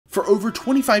For over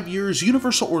 25 years,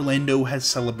 Universal Orlando has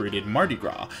celebrated Mardi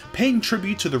Gras, paying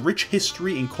tribute to the rich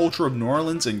history and culture of New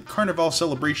Orleans and Carnival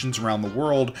celebrations around the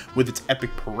world with its epic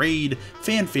parade,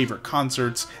 fan-favorite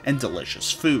concerts, and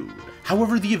delicious food.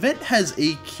 However, the event has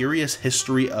a curious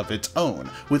history of its own,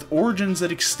 with origins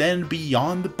that extend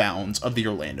beyond the bounds of the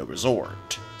Orlando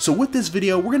resort. So with this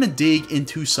video, we're going to dig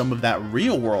into some of that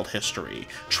real-world history,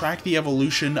 track the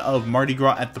evolution of Mardi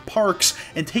Gras at the parks,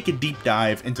 and take a deep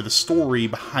dive into the story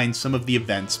behind some of the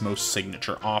event's most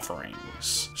signature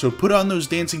offerings. So put on those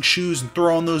dancing shoes and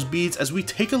throw on those beads as we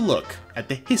take a look at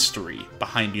the history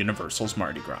behind Universal's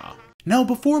Mardi Gras. Now,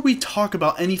 before we talk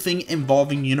about anything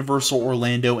involving Universal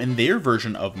Orlando and their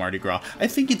version of Mardi Gras, I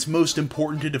think it's most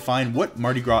important to define what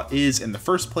Mardi Gras is in the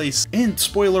first place, and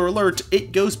spoiler alert,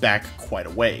 it goes back quite a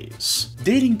ways.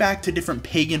 Dating back to different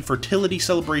pagan fertility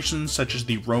celebrations such as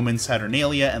the Roman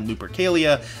Saturnalia and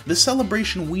Lupercalia, the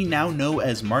celebration we now know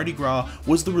as Mardi Gras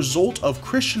was the result of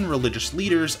Christian religious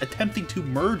leaders attempting to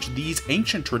merge these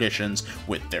ancient traditions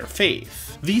with their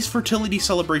faith. These fertility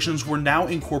celebrations were now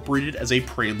incorporated as a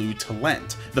prelude to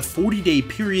Lent, the 40-day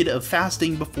period of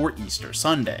fasting before Easter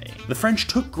Sunday. The French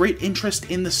took great interest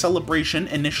in the celebration,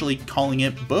 initially calling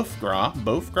it Boeuf Gras,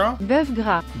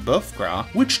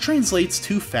 which translates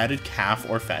to fatted calf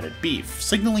or fatted beef,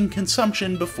 signaling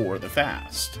consumption before the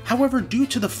fast. However, due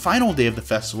to the final day of the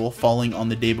festival falling on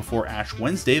the day before Ash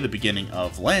Wednesday, the beginning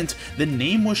of Lent, the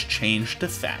name was changed to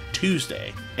Fat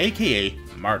Tuesday, aka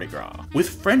Mardi Gras.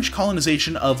 With French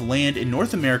colonization of land in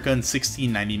North America in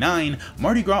 1699,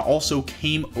 Mardi Gras also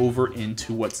came over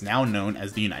into what's now known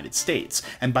as the United States,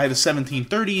 and by the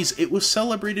 1730s, it was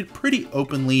celebrated pretty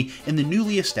openly in the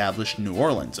newly established New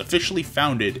Orleans, officially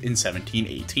founded in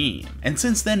 1718. And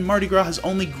since then, Mardi Gras has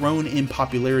only grown in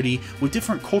popularity with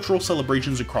different cultural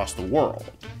celebrations across the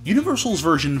world. Universal's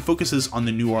version focuses on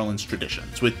the New Orleans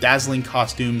traditions, with dazzling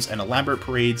costumes and elaborate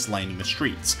parades lining the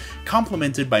streets,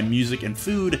 complemented by music and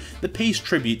food that pays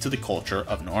tribute to the culture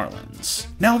of New Orleans.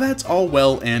 Now that's all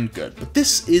well and good, but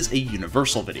this is a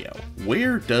Universal video.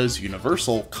 Where does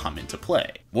Universal come into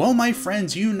play? Well, my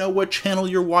friends, you know what channel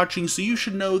you're watching, so you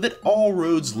should know that all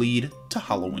roads lead to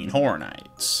Halloween Horror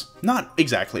Nights. Not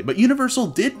exactly, but Universal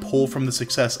did pull from the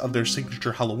success of their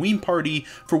signature Halloween party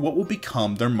for what would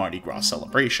become their Mardi Gras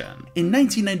celebration. In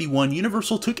 1991,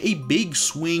 Universal took a big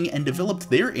swing and developed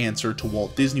their answer to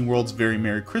Walt Disney World's Very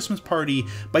Merry Christmas Party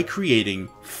by creating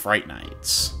Fright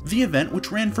Nights. The event,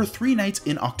 which ran for 3 nights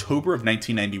in October of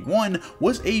 1991,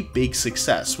 was a big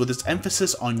success, with its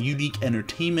emphasis on unique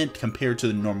entertainment compared to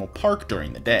the normal park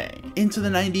during the day. Into the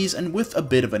 90s, and with a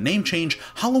bit of a name change,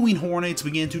 Halloween Horror Nights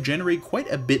began to generate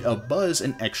quite a bit of buzz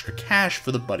and extra cash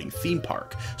for the budding theme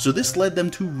park, so this led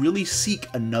them to really seek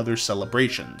another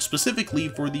celebration, specifically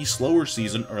for the slower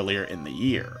season earlier in the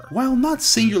year. While not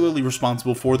singularly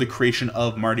responsible for the creation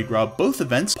of Mardi Gras, both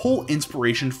events pull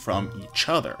inspiration from each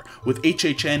other, with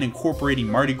HHN incorporating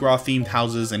Mardi Gras themed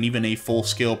houses and even a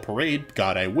full-scale parade,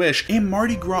 God I wish, and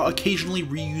Mardi Gras occasionally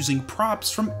reusing props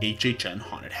from HHN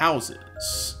haunted houses.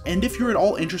 And if you're at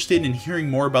all interested in hearing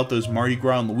more about those Mardi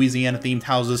Gras and Louisiana themed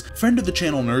houses, friend of the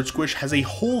channel Nerd Squish has a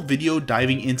whole video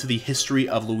diving into the history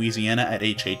of Louisiana at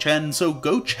HHN, so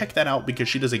go check that out because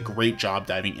she does a great job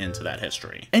diving into that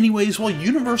history. Anyways, while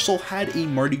Universal had a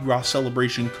Mardi Gras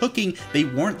celebration cooking, they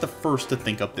weren't the first to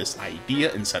think up this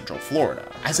idea in Central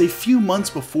Florida. As a few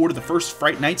months before the first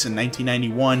Fright Nights in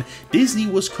 1991, Disney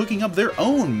was cooking up their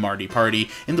own Mardi Party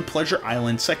in the Pleasure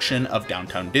Island section of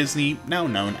downtown Disney, now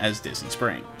known as Disney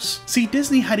Springs. See,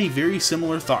 Disney had a very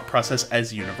similar thought process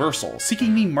as Universal,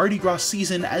 seeking the Mardi Gras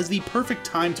season as the perfect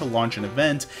time to launch an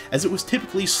event, as it was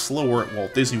typically slower at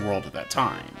Walt Disney World at that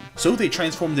time. So they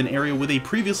transformed an area with a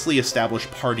previously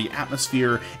established party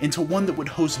atmosphere into one that would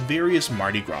host various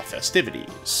Mardi Gras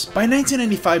festivities. By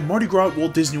 1995, Mardi Gras at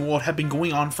Walt Disney World had been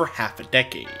going on for half a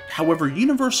decade. However,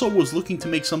 Universal was looking to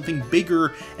make something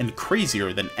bigger and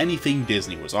crazier than anything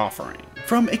Disney was offering.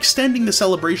 From extending the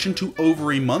celebration to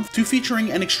over a month, to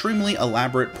featuring an extremely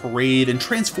elaborate parade and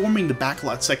transforming the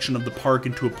backlot section of the park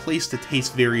into a place to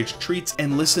taste various treats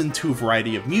and listen to a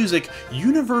variety of music,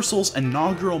 Universal's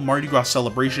inaugural Mardi Gras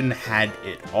celebration had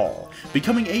it all,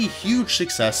 becoming a huge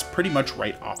success pretty much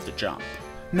right off the jump.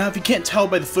 Now, if you can't tell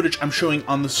by the footage I'm showing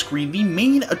on the screen, the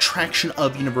main attraction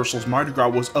of Universal's Mardi Gras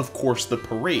was, of course, the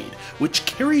parade, which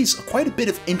carries quite a bit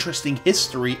of interesting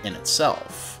history in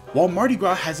itself. While Mardi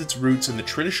Gras has its roots in the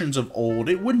traditions of old,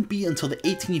 it wouldn't be until the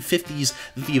 1850s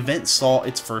that the event saw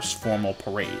its first formal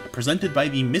parade, presented by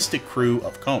the Mystic Crew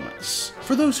of Comus.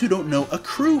 For those who don't know, a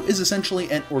crew is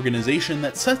essentially an organization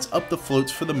that sets up the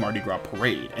floats for the Mardi Gras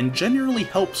parade, and generally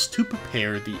helps to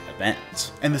prepare the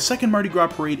event. And the second Mardi Gras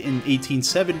parade in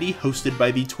 1870, hosted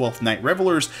by the 12th Night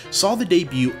Revelers, saw the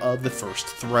debut of the first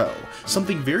throw,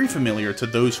 something very familiar to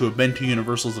those who have been to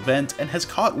Universal's event and has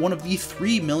caught one of the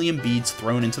 3 million beads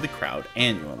thrown into the crowd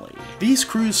annually. These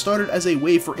crews started as a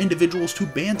way for individuals to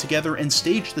band together and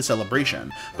stage the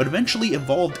celebration, but eventually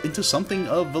evolved into something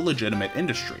of a legitimate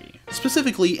industry,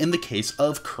 specifically in the case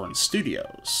of Kern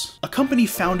Studios, a company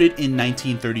founded in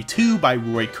 1932 by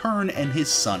Roy Kern and his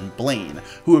son Blaine,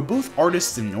 who were both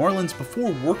artists in New Orleans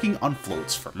before working on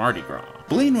floats for Mardi Gras.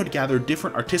 Blaine would gather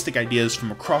different artistic ideas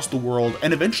from across the world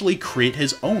and eventually create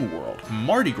his own world,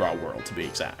 Mardi Gras World to be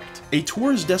exact, a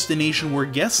tourist destination where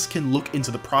guests can look into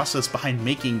the process behind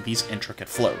making these intricate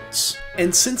floats.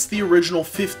 And since the original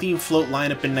 15 float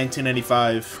lineup in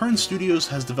 1995, Kern Studios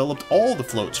has developed all the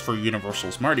floats for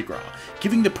Universal's Mardi Gras,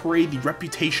 giving the parade the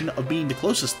reputation of being the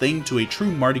closest thing to a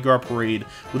true Mardi Gras parade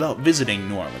without visiting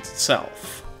New Orleans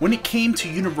itself. When it came to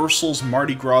Universal's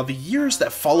Mardi Gras, the years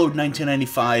that followed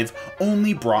 1995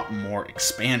 only brought more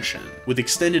expansion, with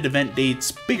extended event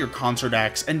dates, bigger concert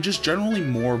acts, and just generally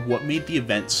more of what made the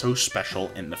event so special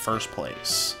in the first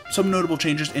place. Some notable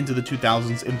changes into the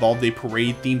 2000s involved a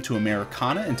parade themed to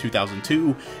Americana in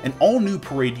 2002, an all-new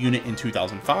parade unit in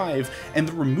 2005, and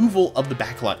the removal of the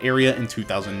backlot area in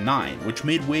 2009, which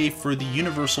made way for the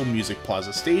Universal Music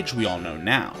Plaza stage we all know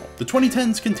now. The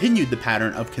 2010s continued the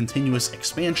pattern of continuous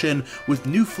expansion, with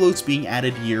new floats being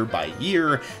added year by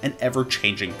year and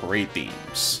ever-changing parade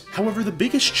themes. However, the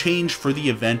biggest change for the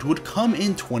event would come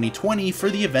in 2020 for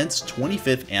the event's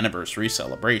 25th anniversary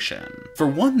celebration. For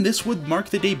one, this would mark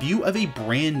the debut of a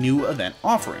brand new event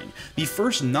offering, the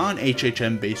first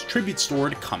non-HHM based tribute store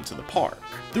to come to the park.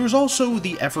 There was also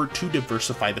the effort to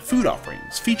diversify the food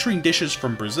offerings, featuring dishes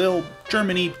from Brazil,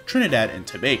 Germany, Trinidad, and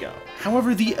Tobago.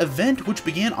 However, the event, which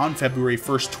began on February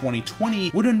 1st,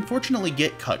 2020, would unfortunately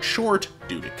get cut short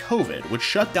due to COVID, which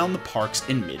shut down the parks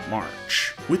in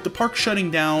mid-March. With the park shutting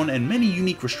down and many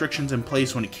unique restrictions in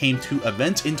place when it came to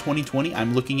events in 2020,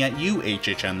 I'm looking at you,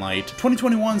 HHN Light.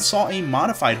 2021 saw a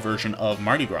modified version of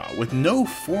Mardi Gras, with no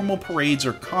formal parades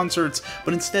or concerts,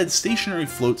 but instead stationary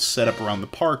floats set up around the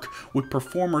park, with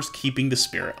performers keeping the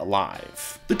spirit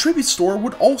alive. The tribute store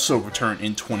would also return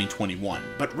in 2021,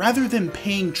 but rather than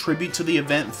paying tribute to the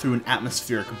event through an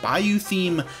atmospheric bayou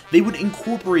theme, they would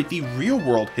incorporate the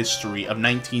real-world history of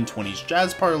 1920s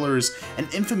jazz parlors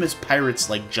and infamous pirates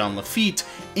like John Lafitte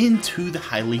into the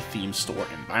highly themed store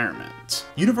environment.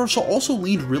 Universal also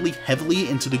leaned really heavily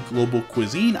into the global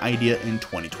cuisine idea in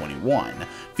 2021,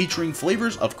 featuring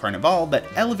flavors of Carnival that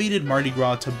elevated Mardi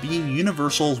Gras to being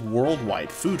Universal's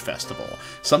worldwide food festival,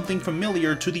 something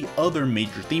familiar to the other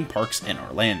major theme parks in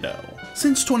Orlando.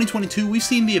 Since 2022, we've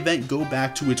seen the event go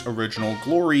back to its original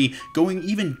glory, going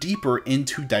even deeper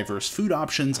into diverse food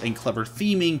options and clever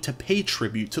theming to pay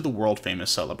tribute to the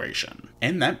world-famous celebration.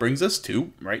 And that brings us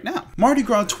to right now. Mardi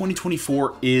Gras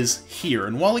 2024 is here,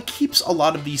 and while it keeps a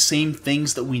lot of the same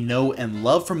things that we know and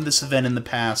love from this event in the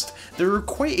past, there are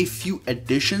quite a few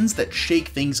additions that shake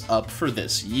things up for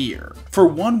this year. For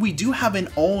one, we do have an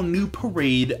all-new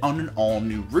parade on an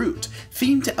all-new route,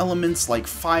 themed to elements like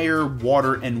fire,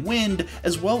 water, and wind,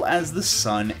 as well as the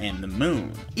sun and the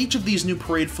moon. Each of these new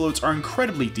parade floats are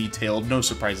incredibly detailed, no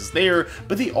surprises there,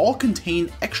 but they all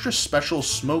contain extra special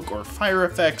smoke or fire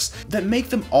effects that make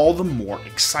them all the more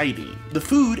exciting. The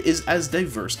food is as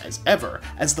diverse as ever,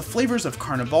 as the flavors of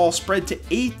Carnival spread to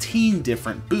 18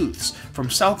 different booths, from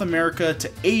South America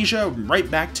to Asia, right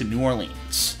back to New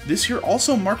Orleans. This year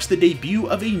also marks the debut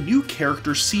of a new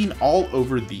character seen all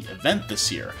over the event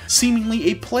this year,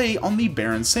 seemingly a play on the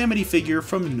Baron Samedi figure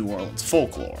from New Orleans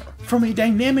folklore. From a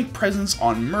dynamic presence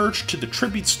on merch to the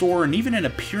tribute store and even an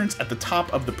appearance at the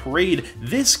top of the parade,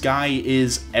 this guy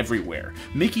is everywhere,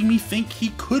 making me think he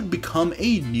could become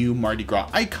a new Mardi Gras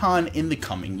icon in the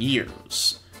coming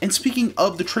years. And speaking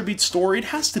of the tribute store, it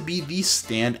has to be the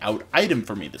standout item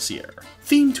for me this year.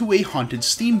 Themed to a haunted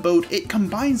steamboat, it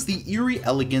combines the eerie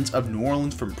elegance of New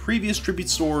Orleans from previous tribute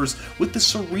stores with the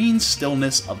serene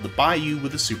stillness of the bayou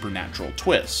with a supernatural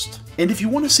twist. And if you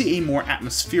want to see a more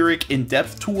atmospheric,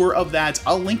 in-depth tour of that,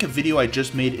 I'll link a video I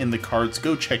just made in the cards,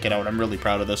 go check it out, I'm really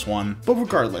proud of this one. But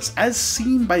regardless, as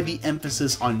seen by the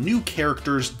emphasis on new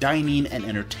characters, dining, and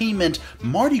entertainment,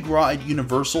 Mardi Gras at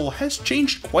Universal has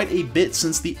changed quite a bit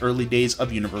since the the early days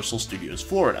of Universal Studios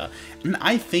Florida, and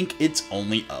I think it's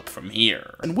only up from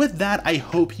here. And with that, I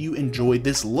hope you enjoyed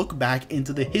this look back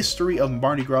into the history of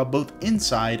Mardi Gras both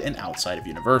inside and outside of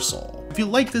Universal. If you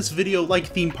like this video, like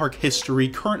theme park history,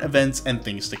 current events, and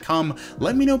things to come,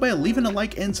 let me know by leaving a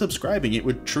like and subscribing. It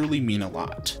would truly mean a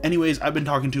lot. Anyways, I've been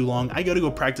talking too long. I gotta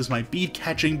go practice my bead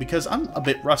catching because I'm a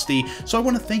bit rusty, so I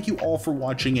want to thank you all for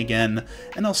watching again,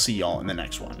 and I'll see y'all in the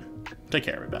next one. Take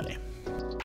care, everybody.